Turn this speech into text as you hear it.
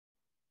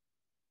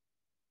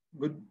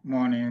Good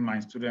morning, my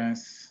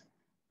students,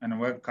 and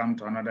welcome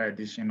to another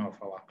edition of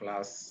our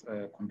class,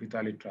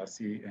 Computer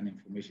Literacy and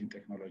Information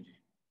Technology.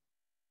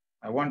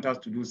 I want us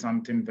to do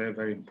something very,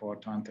 very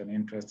important and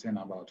interesting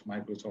about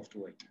Microsoft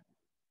Word.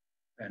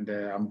 And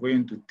I'm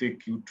going to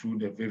take you through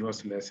the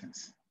various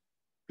lessons.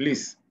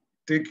 Please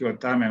take your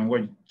time and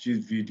watch this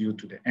video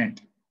to the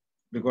end,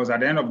 because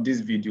at the end of this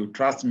video,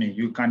 trust me,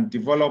 you can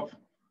develop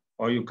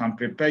or you can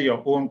prepare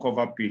your own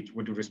cover page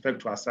with respect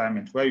to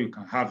assignment, where you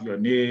can have your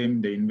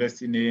name, the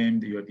university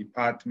name, your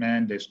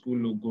department, the school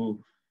logo,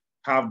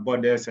 have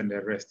borders and the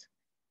rest.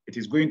 It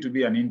is going to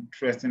be an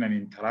interesting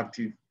and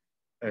interactive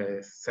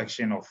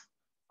section of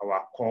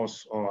our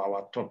course or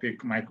our topic,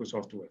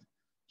 Microsoft Word.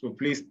 So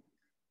please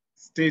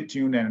stay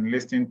tuned and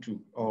listen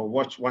to or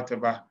watch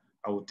whatever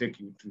I will take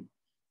you through.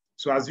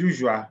 So as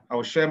usual, I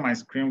will share my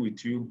screen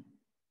with you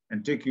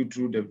and take you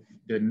through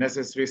the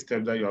necessary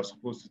steps that you are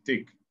supposed to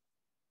take.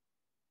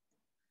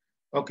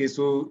 Okay,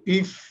 so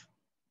if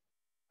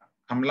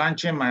I'm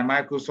launching my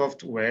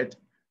Microsoft Word,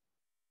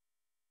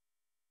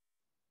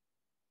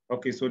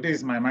 okay, so this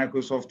is my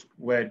Microsoft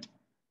Word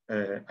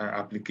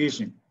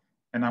application,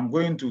 and I'm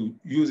going to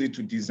use it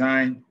to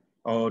design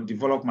or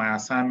develop my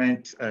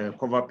assignment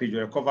cover page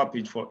or a cover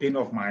page for any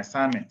of my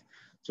assignment.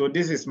 So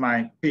this is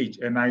my page,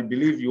 and I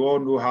believe you all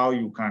know how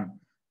you can,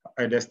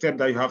 the step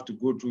that you have to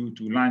go through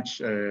to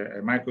launch a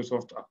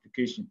Microsoft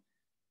application.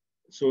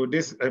 So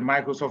this is a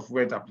Microsoft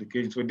Word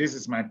application. So this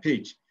is my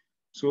page.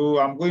 So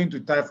I'm going to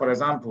type, for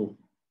example,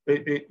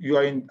 you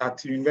are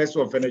at University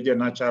of Energy and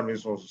Natural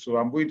Resources. So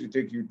I'm going to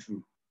take you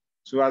through.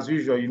 So as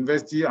usual,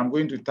 university, I'm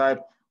going to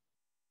type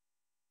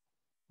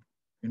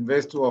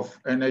University of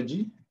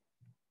Energy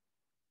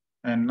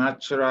and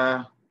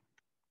Natural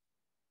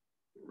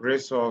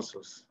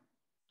Resources.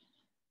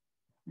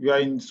 You are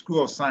in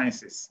School of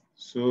Sciences.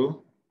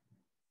 So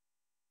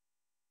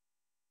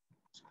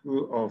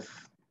School of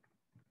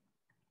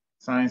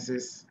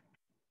Sciences,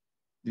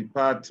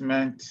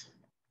 Department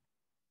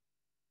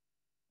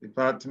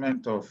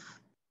of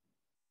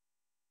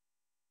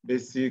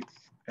Basic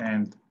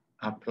and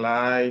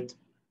Applied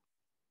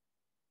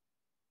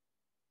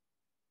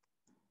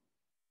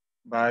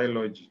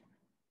Biology.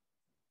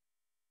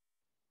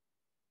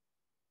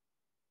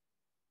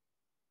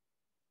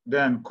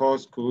 Then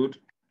course code,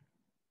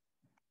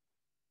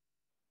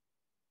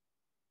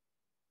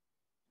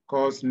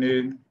 course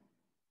name,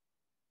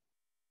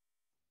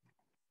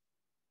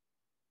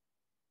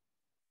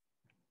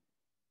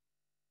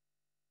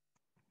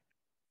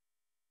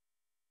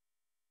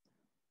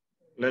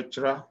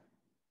 lecturer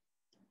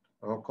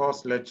or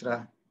course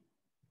lecturer,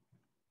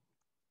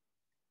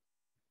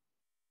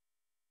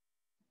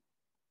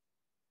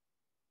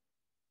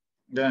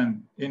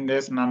 then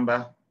index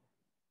number,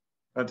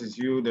 that is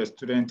you, the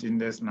student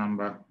index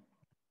number.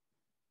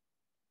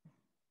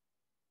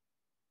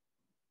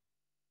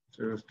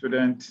 So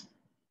student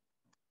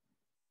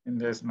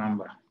index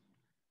number.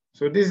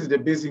 So this is the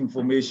basic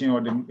information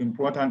or the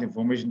important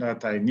information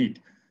that I need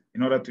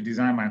in order to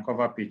design my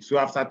cover page. So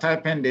after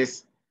typing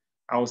this,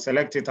 I will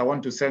select it. I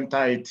want to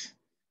center it.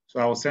 So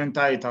I will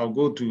center it. I'll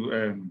go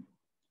to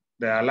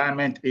the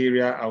alignment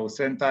area. I will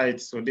center it.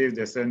 So this is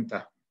the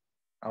center.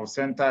 I will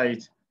center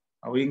it.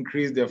 I will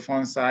increase the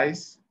font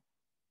size.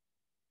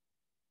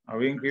 I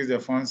will increase the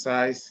font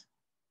size,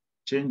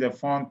 change the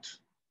font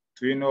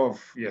to,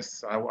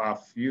 yes,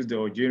 I've used the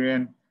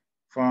Algerian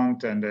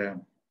font, and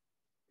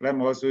let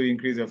me also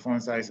increase the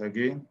font size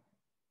again.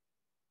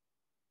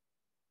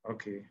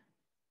 Okay,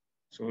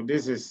 so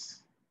this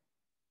is,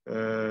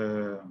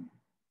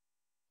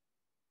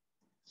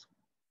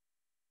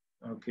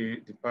 okay,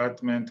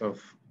 Department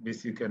of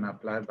Basic and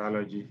Applied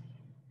Biology.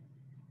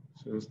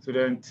 So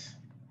student,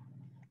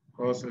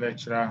 course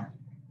lecturer,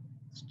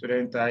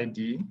 student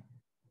ID.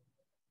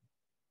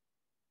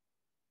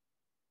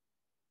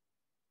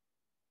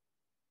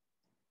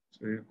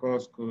 So your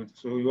course code,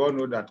 so you all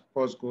know that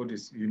course code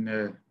is in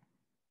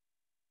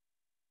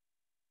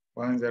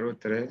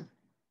 103.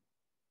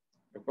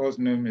 The course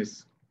name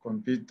is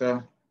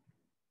Computer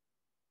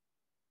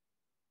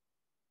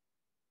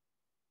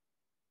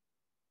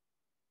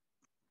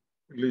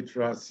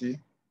Literacy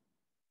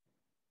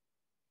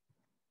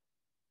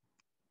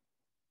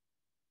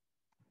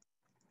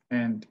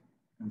and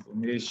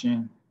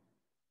Information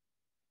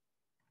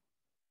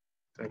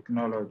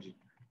Technology.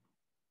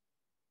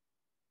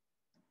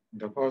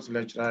 The course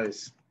lecturer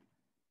is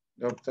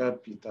Dr.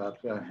 Peter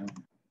Apiahem.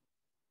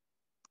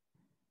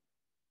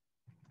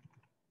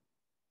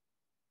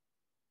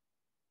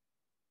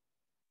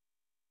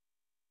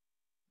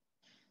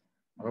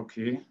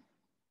 Okay,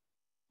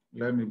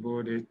 let me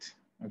bold it.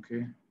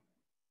 Okay.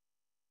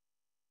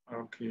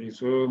 Okay,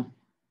 so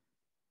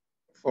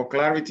for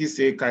clarity's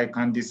sake, I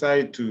can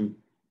decide to,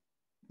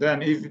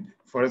 then if,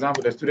 for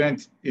example, the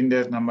student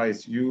index number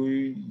is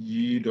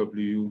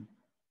UEW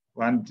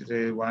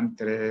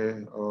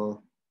 1313 or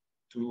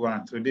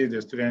 21. So this is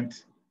the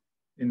student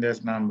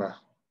index number.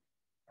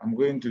 I'm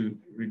going to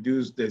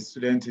reduce the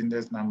student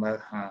index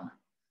number.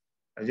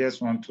 I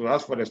just want to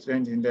ask for the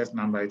student index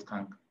number. It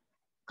can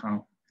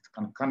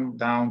come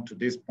down to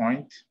this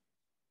point.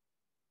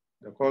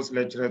 the course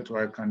lecturer to,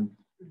 I can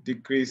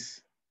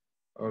decrease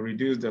or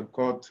reduce the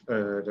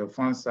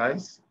font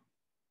size.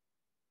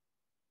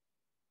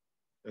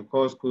 The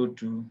course code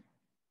to,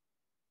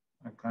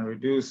 I can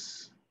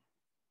reduce.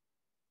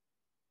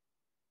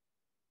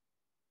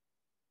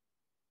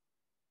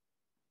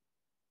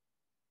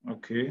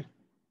 Okay.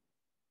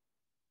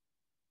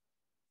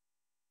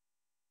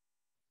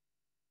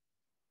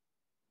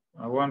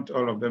 I want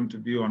all of them to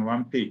be on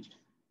one page.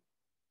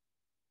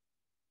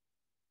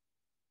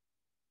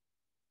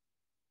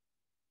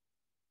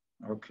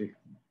 Okay.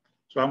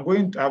 So I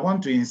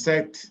want to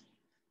insert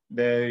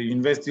the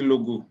university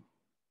logo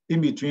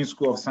in between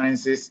School of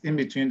Sciences, in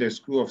between the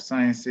School of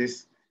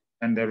Sciences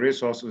and the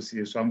resources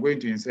here. So I'm going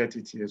to insert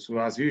it here. So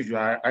as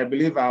usual, I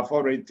believe I've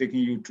already taken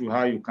you through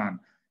how you can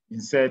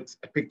insert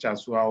a picture.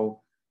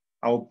 So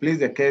I'll place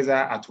the cursor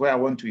at where I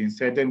want to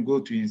insert, then go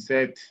to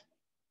insert,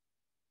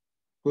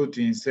 go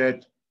to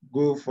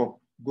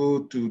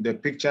the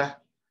picture,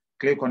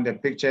 click on the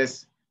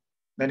pictures,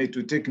 then it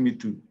will take me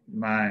to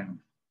my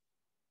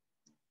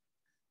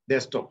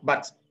desktop.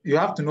 But you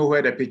have to know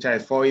where the picture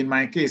is. For in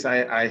my case,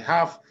 I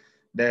have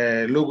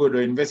the logo,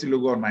 the university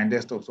logo on my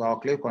desktop. So I'll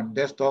click on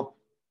desktop,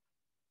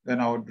 then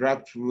I'll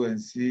drag through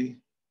and see,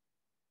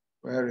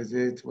 where is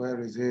it? Where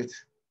is it?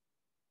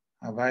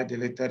 Have I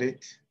deleted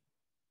it?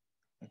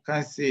 I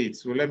can't see it.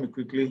 So let me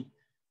quickly,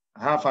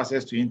 I have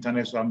access to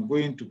internet. So I'm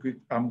going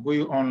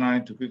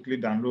online to quickly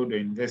download the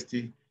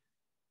university.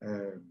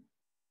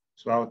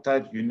 So I'll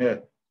type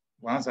UNER.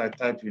 Once I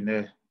type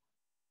UNER,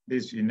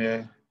 this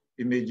UNER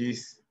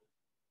images.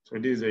 So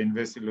this is the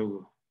university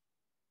logo,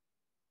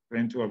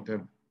 20 of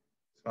them.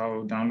 So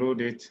I'll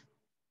download it,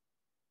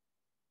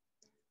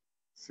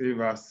 save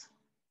as.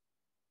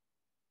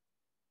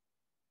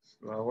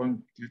 So I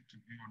want it to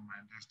be on my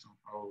desktop.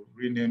 I'll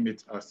rename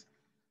it as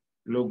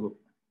logo.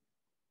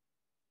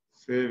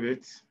 Save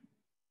it.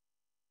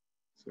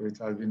 So it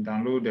has been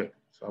downloaded.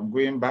 So I'm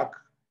going back.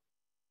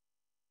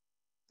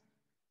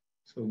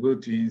 So go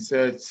to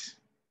insert,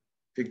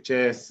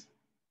 pictures,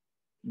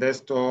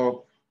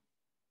 desktop.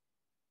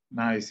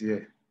 Now it's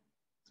here.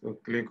 So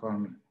click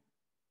on,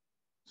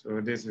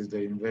 so this is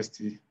the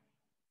university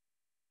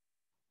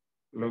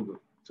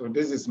logo. So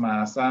this is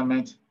my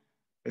assignment.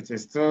 It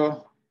is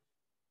still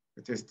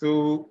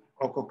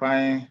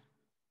occupying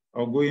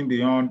or going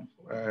beyond,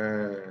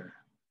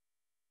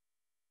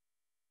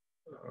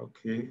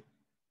 okay.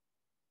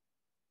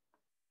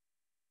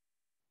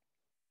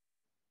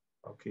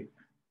 Okay.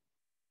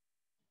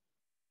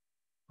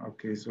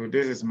 Okay, so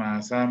this is my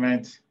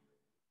assignment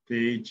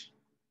page.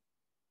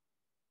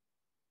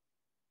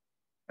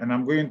 And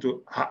I'm going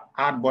to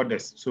add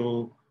borders.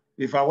 So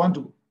if I want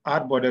to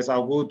add borders,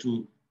 I'll go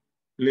to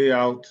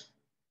layout.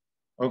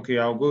 Okay,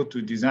 I'll go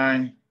to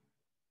design.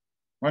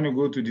 When you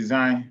go to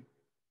design,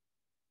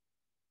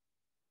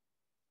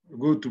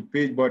 go to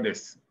page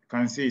borders. You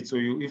can see it. So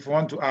if you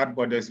want to add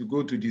borders, you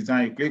go to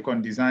design, you click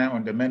on design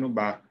on the menu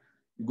bar,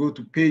 you go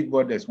to page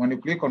borders. When you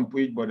click on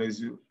page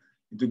borders, it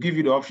will give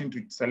you the option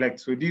to select.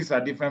 So these are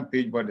different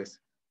page borders.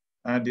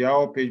 And they are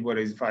all page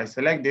borders. If I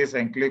select this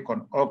and click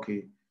on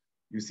OK,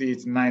 you see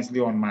it's nicely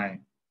on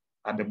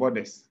at the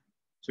borders.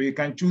 So you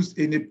can choose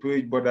any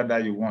page border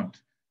that you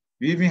want.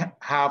 We even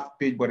have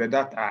page borders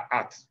that are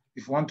art.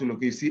 If you want to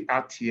look, you see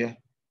art here,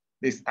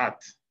 this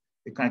art.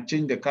 You can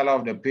change the color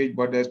of the page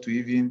borders to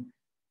even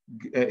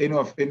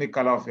any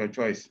color of your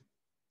choice.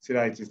 See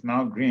that it is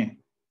now green.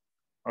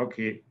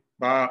 Okay,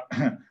 but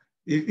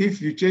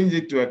if you change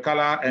it to a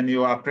color and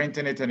you are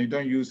printing it and you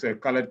don't use a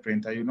colored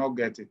printer, you don't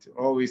get it.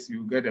 Always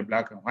you get a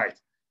black and white.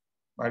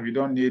 But we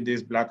don't need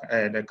this black,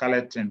 the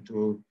colored tint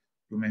to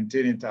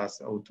maintain it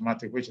as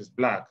automatic, which is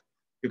black.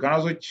 You can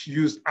also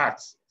use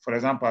arts. For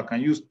example, I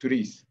can use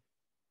trees,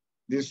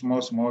 these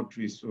small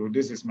trees. So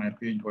this is my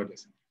page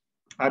borders.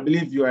 I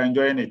believe you are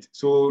enjoying it.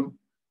 So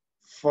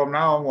from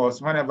now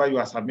onwards, whenever you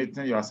are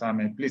submitting your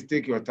assignment, please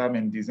take your time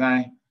and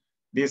design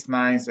this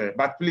nice,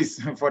 but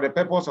please, for the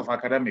purpose of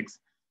academics,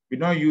 we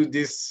don't use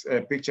these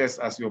pictures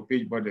as your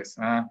page borders.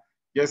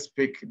 Just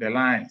pick the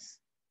lines.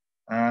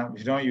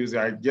 We don't use it.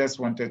 I just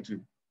wanted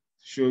to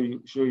show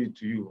it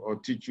to you or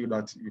teach you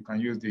that you can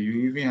use you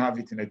even have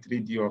it in a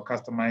 3D or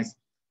customized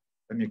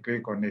when you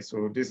click on it.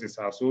 So this is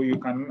how, so you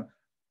can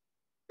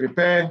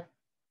prepare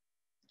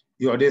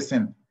your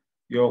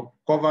your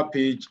cover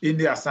page,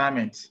 any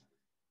assignment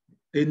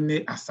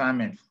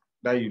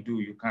that you do,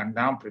 you can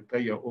now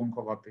prepare your own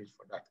cover page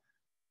for that.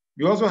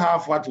 We also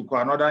have what we call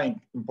another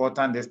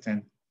important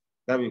thing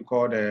that we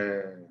call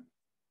the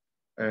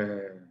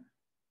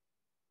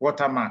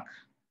watermark.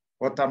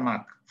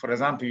 Watermark. For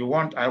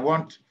example, I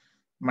want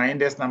my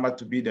index number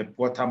to be the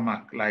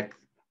watermark, like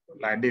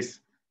this.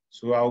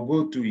 So I'll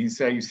go to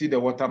insert. You see the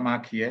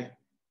watermark here.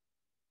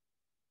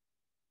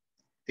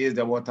 Here's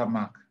the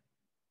watermark.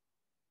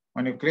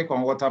 When you click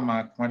on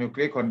watermark, when you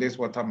click on this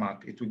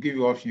watermark, it will give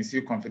you options.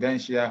 See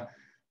confidential.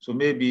 So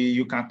maybe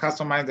you can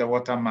customize the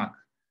watermark.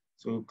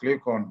 So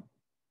click on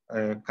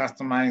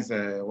customize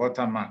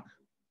watermark.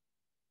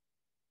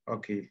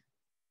 Okay.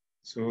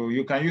 So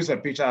you can use a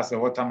picture as a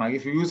watermark.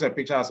 If you use a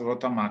picture as a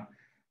watermark,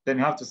 then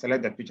you have to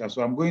select the picture.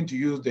 So I'm going to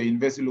use the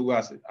university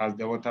logo as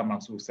the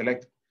watermark. So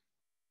select.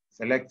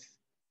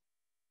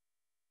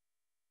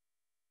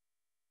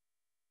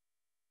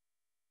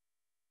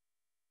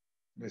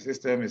 The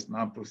system is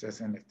now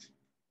processing it.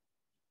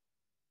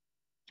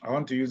 I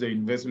want to use the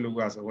university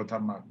logo as a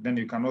watermark. Then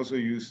you can also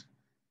use,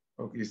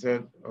 okay, you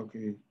said,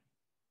 okay,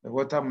 the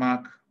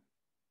watermark.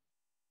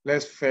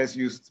 Let's first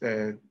use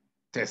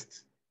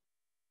test.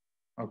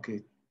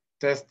 Okay,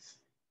 test.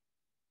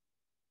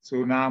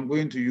 So now I'm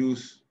going to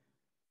use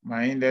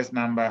my index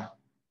number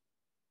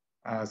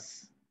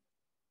as,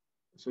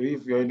 so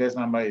if your index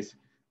number is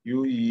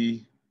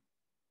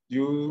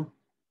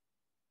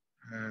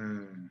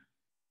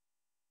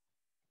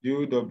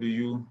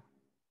UW1313,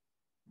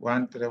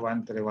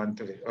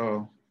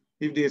 or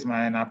if this is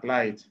mine,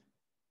 apply it.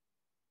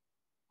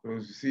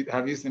 Because you see,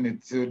 have you seen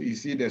it? So you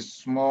see the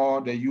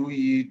small, the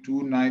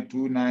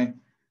UE2929,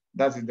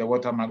 that is the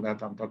watermark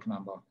that I'm talking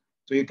about.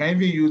 So you can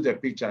even use the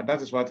picture.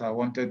 That is what I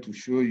wanted to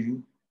show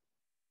you.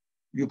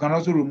 You can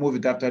also remove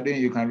it. After then,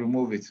 you can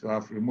remove it. So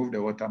I've removed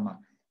the watermark.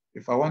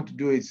 If I want to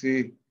do it,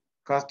 say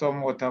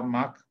custom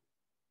watermark,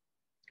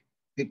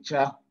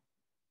 picture,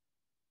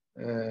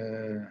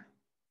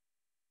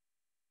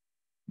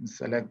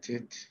 select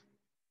it,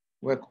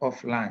 work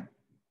offline.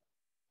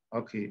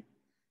 Okay,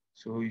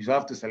 so you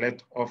have to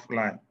select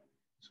offline.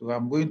 So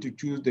I'm going to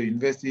choose the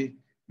university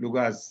logo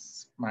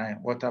as my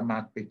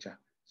watermark picture.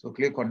 So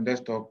click on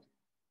desktop,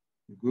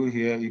 go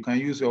here, you can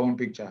use your own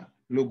picture,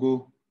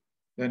 logo,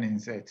 then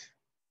insert,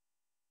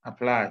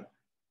 apply.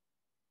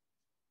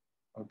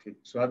 Okay,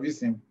 so have you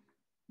seen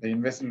the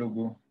university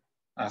logo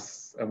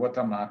as a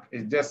watermark?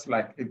 It's just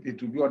like,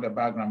 it will be on the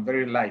background,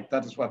 very light.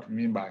 That is what we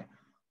mean by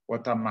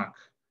watermark.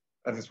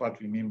 That is what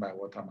we mean by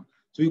watermark.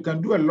 So you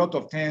can do a lot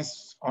of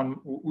things on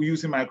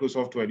using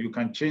Microsoft Word. You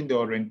can change the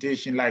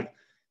orientation, like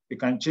you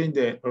can change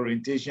the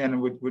orientation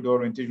with the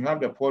orientation. You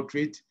have the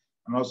portrait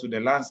and also the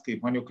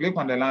landscape. When you click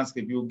on the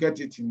landscape, you get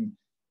it in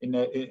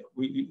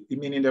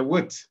the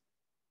width.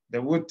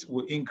 The width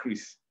will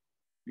increase.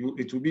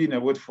 It will be in a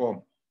width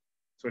form.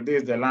 So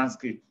there's the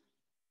landscape.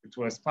 It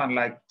will expand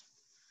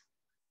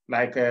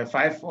like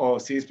 5 or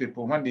 6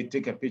 people when they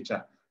take a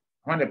picture.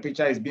 When the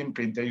picture is being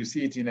printed, you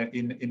see it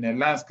in a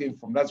landscape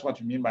form. That's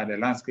what we mean by the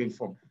landscape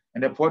form.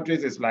 And the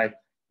portrait is like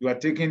you are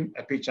taking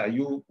a picture.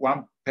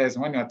 One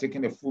person, when you are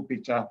taking a full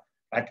picture,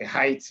 like a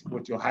height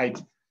with your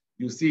height,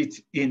 you see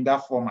it in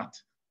that format.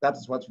 That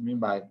is what we mean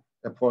by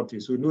the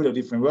portrait. So you know the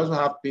difference. We also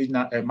have page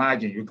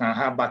margin. You can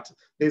have, but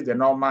this is the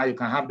normal. You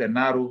can have the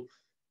narrow.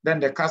 Then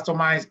the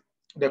customized,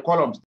 the columns.